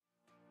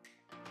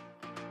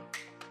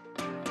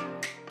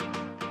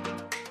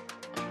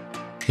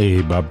Hey,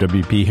 Bob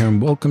WP here,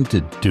 and welcome to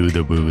Do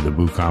the Woo, the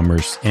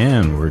WooCommerce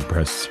and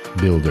WordPress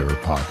Builder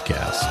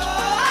podcast.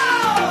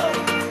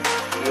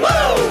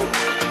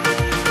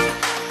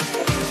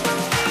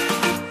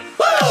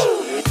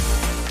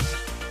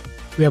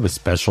 We have a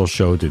special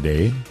show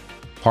today,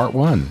 part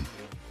 1,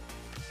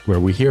 where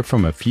we hear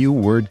from a few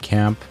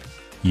WordCamp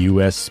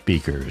US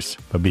speakers.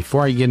 But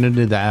before I get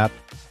into that,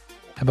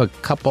 I have a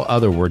couple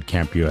other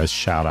WordCamp US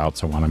shout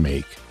outs I want to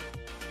make.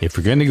 If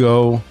you're going to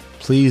go,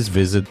 please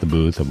visit the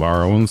booth of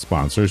our own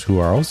sponsors who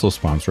are also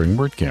sponsoring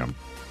WordCamp.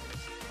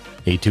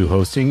 A2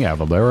 Hosting,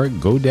 Avalara,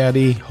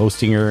 GoDaddy,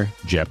 Hostinger,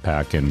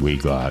 Jetpack, and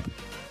Weglot.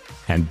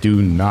 And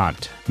do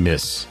not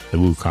miss the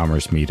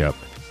WooCommerce meetup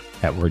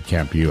at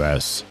WordCamp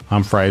US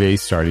on Friday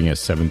starting at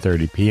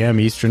 7:30 p.m.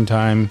 Eastern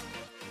Time.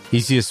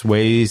 Easiest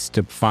ways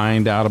to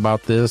find out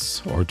about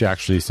this or to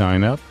actually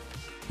sign up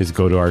is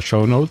go to our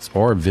show notes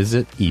or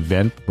visit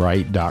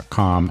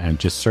eventbrite.com and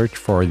just search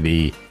for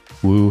the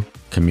Woo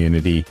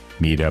Community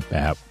Meetup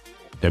at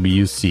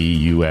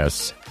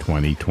WCUS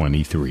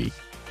 2023.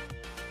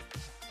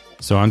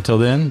 So until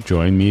then,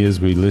 join me as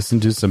we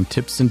listen to some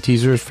tips and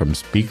teasers from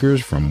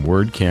speakers from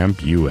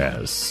WordCamp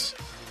US.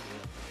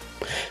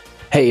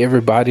 Hey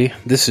everybody,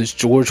 this is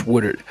George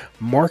Woodard,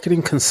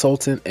 marketing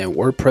consultant and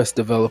WordPress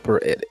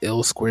developer at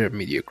L Squared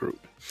Media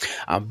Group.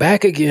 I'm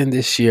back again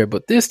this year,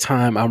 but this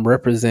time I'm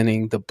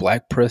representing the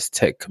Black Press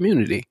tech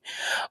community.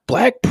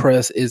 Black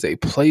Press is a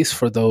place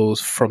for those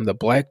from the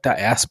Black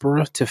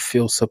diaspora to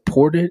feel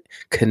supported,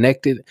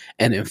 connected,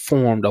 and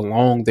informed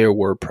along their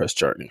WordPress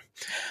journey.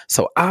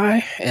 So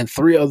I and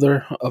 3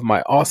 other of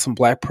my awesome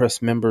Black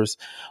Press members,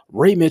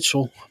 Ray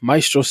Mitchell,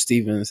 Maestro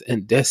Stevens,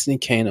 and Destiny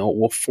Kano,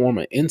 will form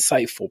an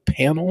insightful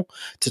panel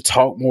to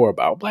talk more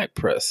about Black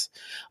Press.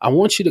 I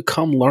want you to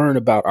come learn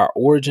about our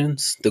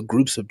origins, the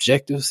group's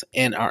objectives,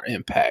 and our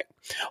impact.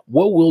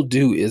 What we'll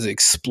do is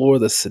explore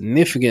the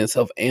significance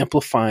of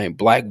amplifying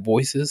Black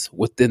voices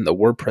within the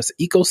WordPress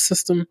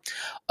ecosystem,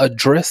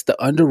 address the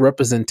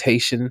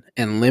underrepresentation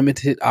and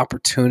limited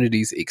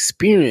opportunities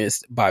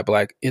experienced by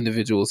Black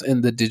individuals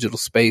in the digital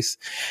space,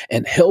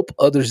 and help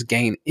others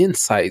gain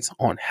insights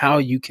on how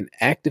you can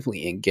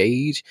actively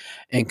engage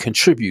and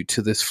contribute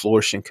to this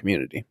flourishing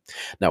community.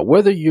 Now,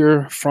 whether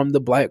you're from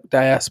the Black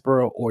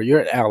diaspora or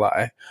you're an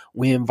ally,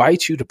 we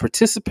invite you to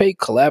participate,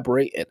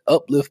 collaborate, and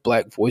uplift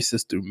Black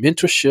voices through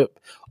mentorship,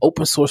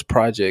 open source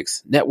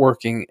projects,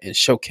 networking, and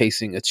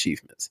showcasing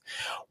achievements.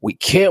 We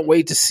can't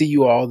wait to see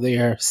you all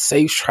there.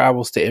 Safe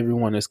travels to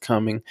everyone that's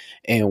coming,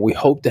 and we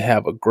hope to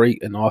have a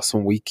great and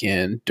awesome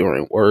weekend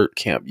during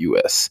WordCamp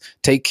US.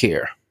 Take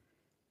care.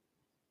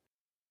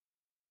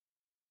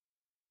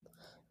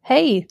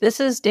 Hey, this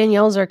is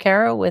Danielle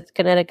Zacaro with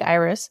Kinetic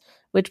Iris,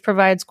 which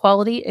provides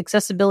quality,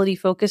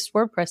 accessibility-focused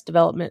WordPress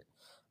development.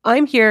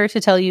 I'm here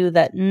to tell you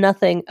that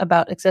nothing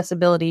about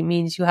accessibility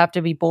means you have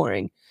to be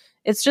boring.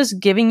 It's just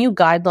giving you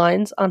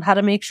guidelines on how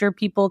to make sure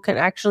people can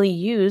actually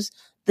use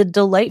the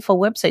delightful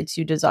websites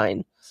you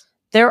design.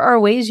 There are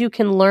ways you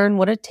can learn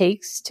what it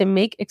takes to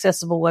make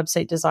accessible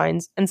website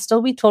designs and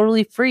still be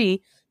totally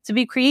free to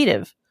be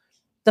creative.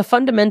 The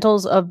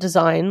fundamentals of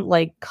design,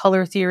 like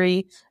color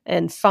theory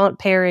and font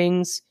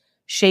pairings,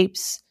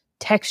 shapes,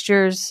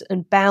 textures,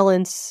 and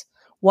balance,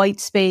 white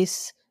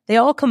space, they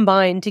all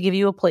combine to give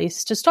you a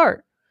place to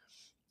start.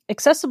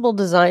 Accessible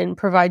design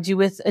provides you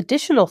with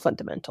additional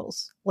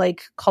fundamentals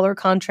like color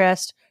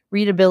contrast,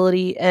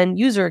 readability, and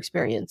user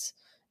experience.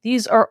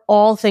 These are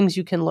all things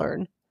you can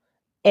learn,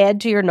 add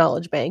to your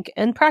knowledge bank,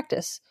 and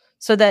practice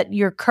so that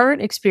your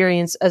current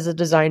experience as a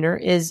designer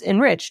is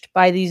enriched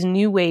by these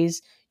new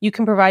ways you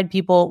can provide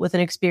people with an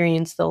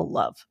experience they'll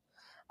love.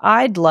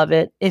 I'd love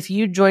it if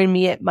you join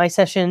me at my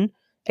session,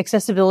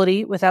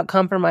 Accessibility Without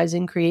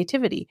Compromising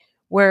Creativity,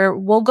 where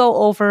we'll go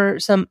over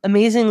some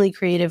amazingly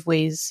creative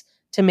ways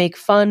to make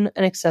fun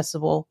and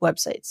accessible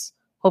websites.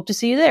 Hope to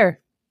see you there.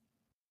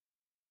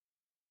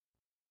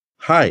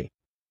 Hi,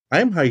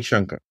 I'm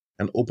Shanker,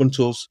 an open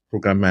source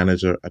program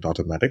manager at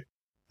Automatic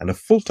and a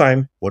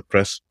full-time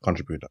WordPress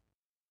contributor.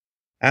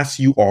 As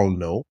you all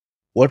know,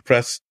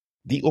 WordPress,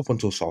 the open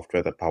source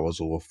software that powers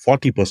over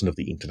 40% of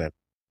the internet,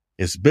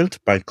 is built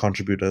by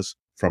contributors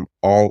from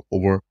all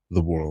over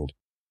the world.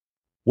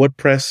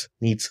 WordPress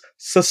needs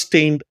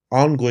sustained,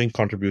 ongoing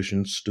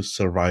contributions to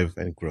survive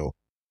and grow.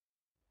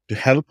 To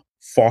help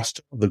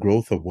foster the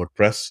growth of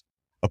WordPress,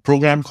 a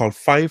program called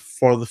 5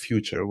 for the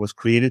Future was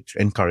created to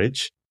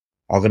encourage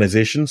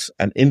organizations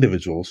and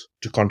individuals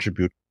to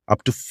contribute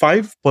up to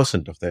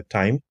 5% of their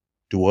time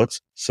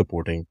towards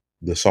supporting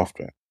the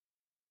software.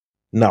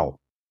 Now,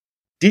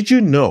 did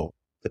you know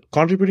that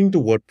contributing to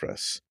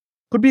WordPress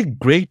could be a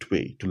great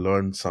way to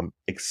learn some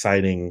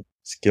exciting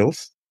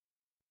skills?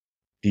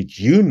 Did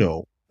you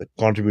know that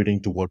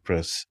contributing to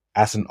WordPress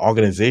as an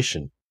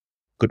organization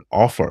could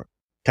offer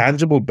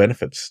tangible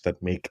benefits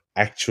that make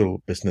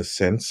actual business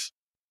sense?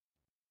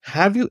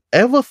 Have you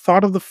ever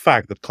thought of the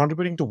fact that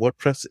contributing to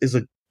WordPress is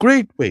a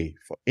great way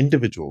for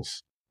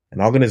individuals and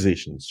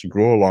organizations to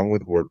grow along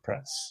with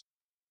WordPress?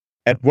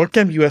 At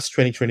WordCamp US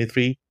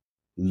 2023,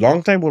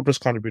 longtime WordPress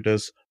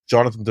contributors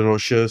Jonathan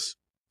DeRoches,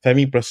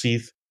 Femi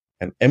Praseeth,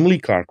 and Emily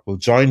Clark will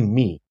join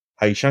me,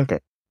 Hai Shanker,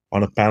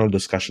 on a panel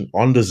discussion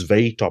on this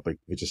very topic,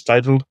 which is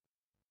titled,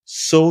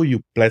 So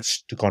You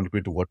Pledged to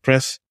Contribute to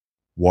WordPress,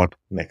 What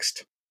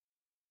Next?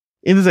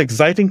 In this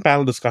exciting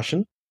panel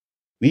discussion,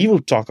 we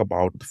will talk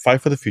about the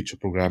Five for the Future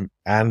program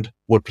and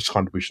WordPress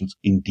contributions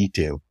in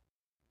detail,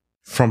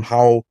 from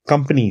how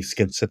companies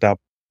can set up,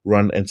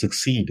 run, and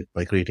succeed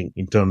by creating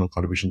internal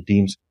contribution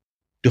teams,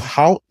 to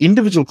how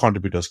individual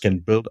contributors can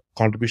build a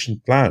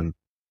contribution plan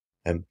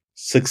and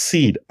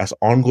succeed as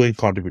ongoing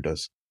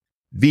contributors.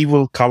 We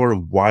will cover a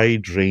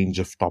wide range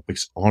of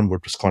topics on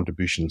WordPress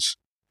contributions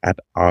at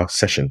our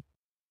session.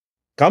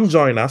 Come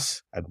join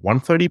us at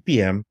 1:30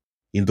 p.m.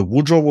 in the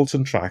Woodrow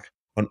Wilson track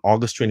on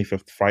August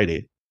 25th,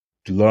 Friday,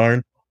 to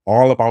learn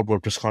all about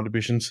WordPress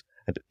contributions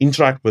and to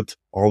interact with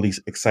all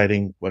these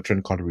exciting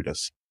veteran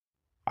contributors.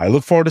 I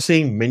look forward to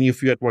seeing many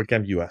of you at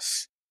WordCamp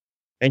US.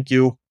 Thank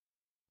you.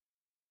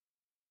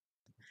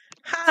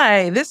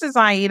 Hi, this is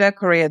Aida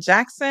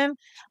Correa-Jackson.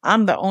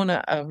 I'm the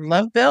owner of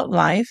Love Built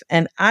Life,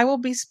 and I will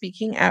be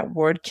speaking at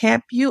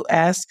WordCamp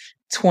US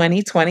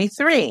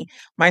 2023.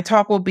 My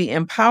talk will be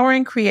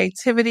empowering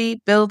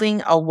creativity,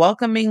 building a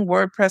welcoming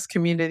WordPress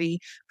community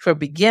for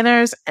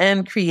beginners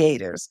and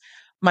creators.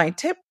 My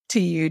tip to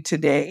you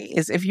today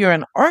is if you're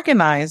an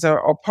organizer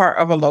or part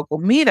of a local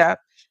meetup,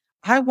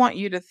 I want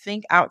you to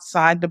think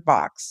outside the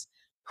box.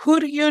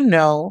 Who do you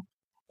know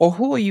or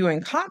who are you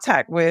in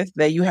contact with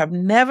that you have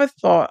never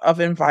thought of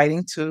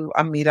inviting to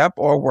a meetup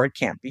or a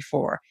WordCamp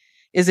before?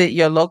 Is it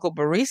your local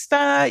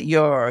barista,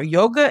 your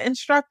yoga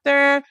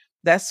instructor,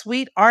 that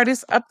sweet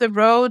artist up the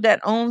road that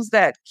owns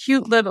that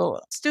cute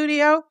little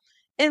studio?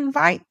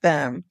 Invite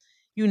them.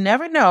 You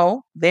never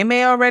know. They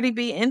may already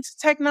be into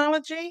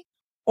technology,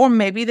 or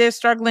maybe they're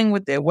struggling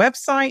with their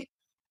website,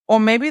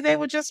 or maybe they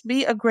would just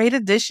be a great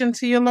addition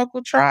to your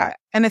local tribe.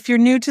 And if you're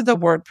new to the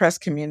WordPress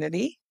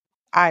community,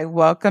 I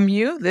welcome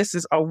you. This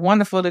is a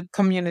wonderful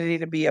community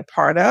to be a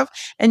part of.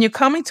 And you're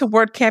coming to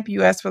WordCamp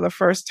US for the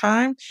first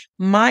time.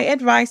 My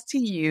advice to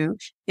you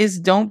is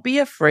don't be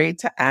afraid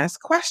to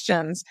ask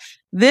questions.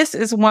 This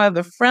is one of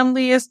the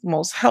friendliest,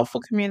 most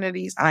helpful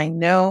communities I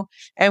know,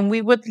 and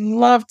we would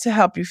love to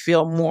help you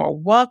feel more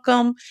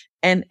welcome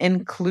and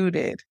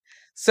included.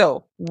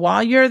 So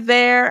while you're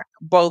there,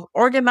 both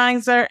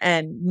organizer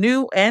and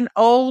new and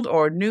old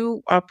or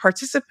new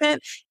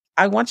participant,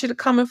 I want you to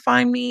come and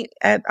find me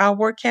at our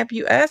WordCamp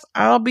US.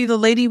 I'll be the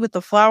lady with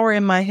the flower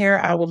in my hair.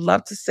 I would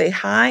love to say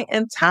hi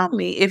and tell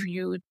me if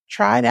you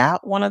tried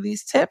out one of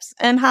these tips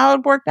and how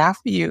it worked out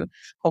for you.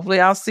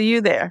 Hopefully I'll see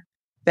you there.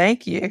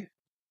 Thank you.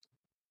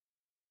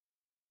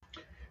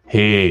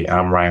 Hey,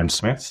 I'm Ryan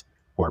Smith,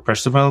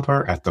 WordPress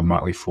developer at The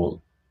Motley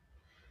Fool.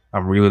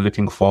 I'm really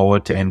looking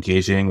forward to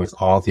engaging with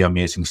all the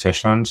amazing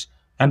sessions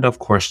and, of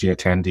course, the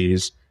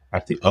attendees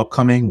at the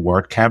upcoming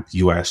WordCamp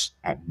US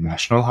at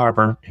National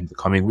Harbor in the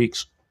coming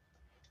weeks.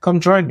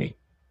 Come join me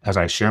as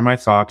I share my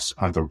thoughts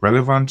on the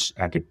relevance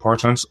and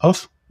importance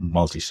of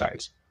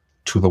multi-site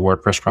to the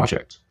WordPress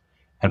project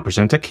and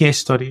present a case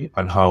study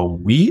on how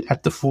we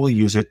at The Fool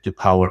use it to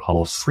power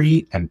our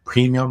free and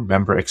premium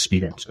member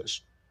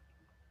experiences.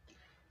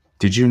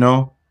 Did you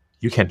know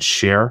you can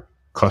share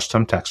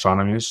custom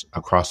taxonomies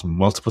across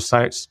multiple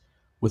sites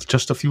with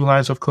just a few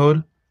lines of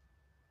code?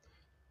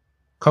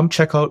 Come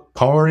check out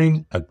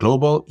Powering a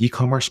Global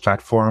E-commerce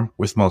Platform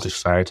with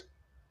Multisite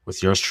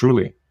with yours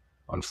truly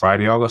on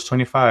Friday, August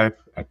 25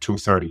 at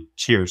 2:30.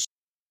 Cheers.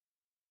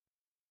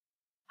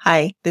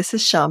 Hi, this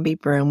is Shambi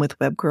Broome with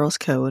Web Girls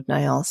Code, and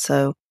I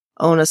also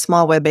own a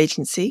small web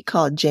agency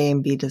called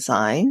J&B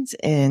Designs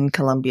in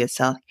Columbia,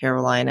 South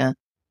Carolina.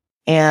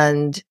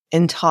 And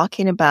in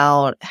talking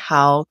about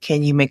how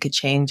can you make a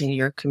change in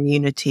your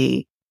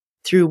community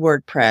through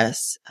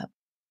WordPress,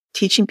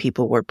 teaching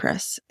people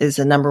WordPress is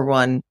the number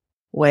one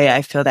way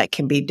I feel that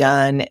can be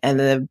done. And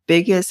the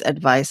biggest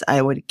advice I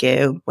would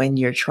give when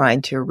you're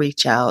trying to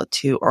reach out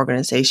to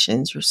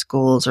organizations or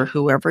schools or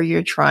whoever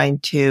you're trying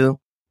to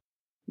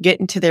get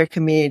into their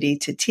community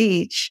to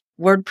teach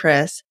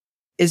WordPress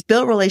is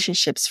build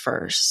relationships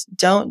first.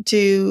 Don't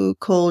do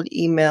cold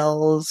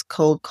emails,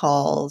 cold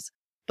calls,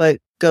 but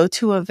go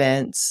to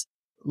events,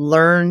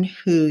 learn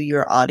who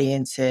your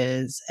audience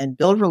is, and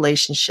build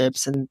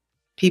relationships. And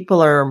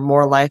people are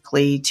more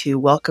likely to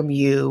welcome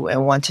you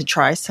and want to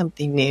try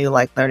something new,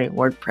 like learning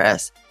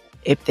WordPress,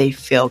 if they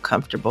feel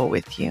comfortable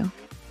with you.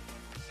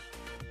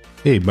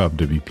 Hey, Bob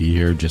WP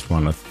here. Just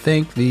want to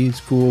thank these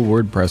cool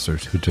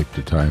WordPressers who took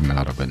the time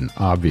out of an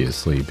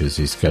obviously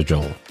busy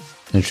schedule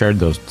and shared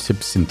those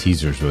tips and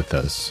teasers with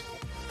us.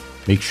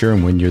 Make sure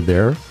and when you're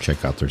there,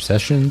 check out their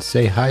sessions,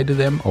 say hi to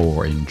them,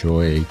 or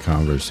enjoy a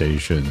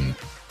conversation.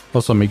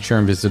 Also, make sure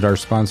and visit our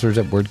sponsors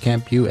at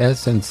WordCamp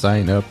US and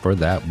sign up for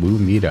that Woo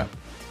meetup.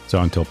 So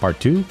until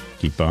part 2,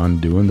 keep on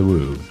doing the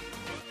woo.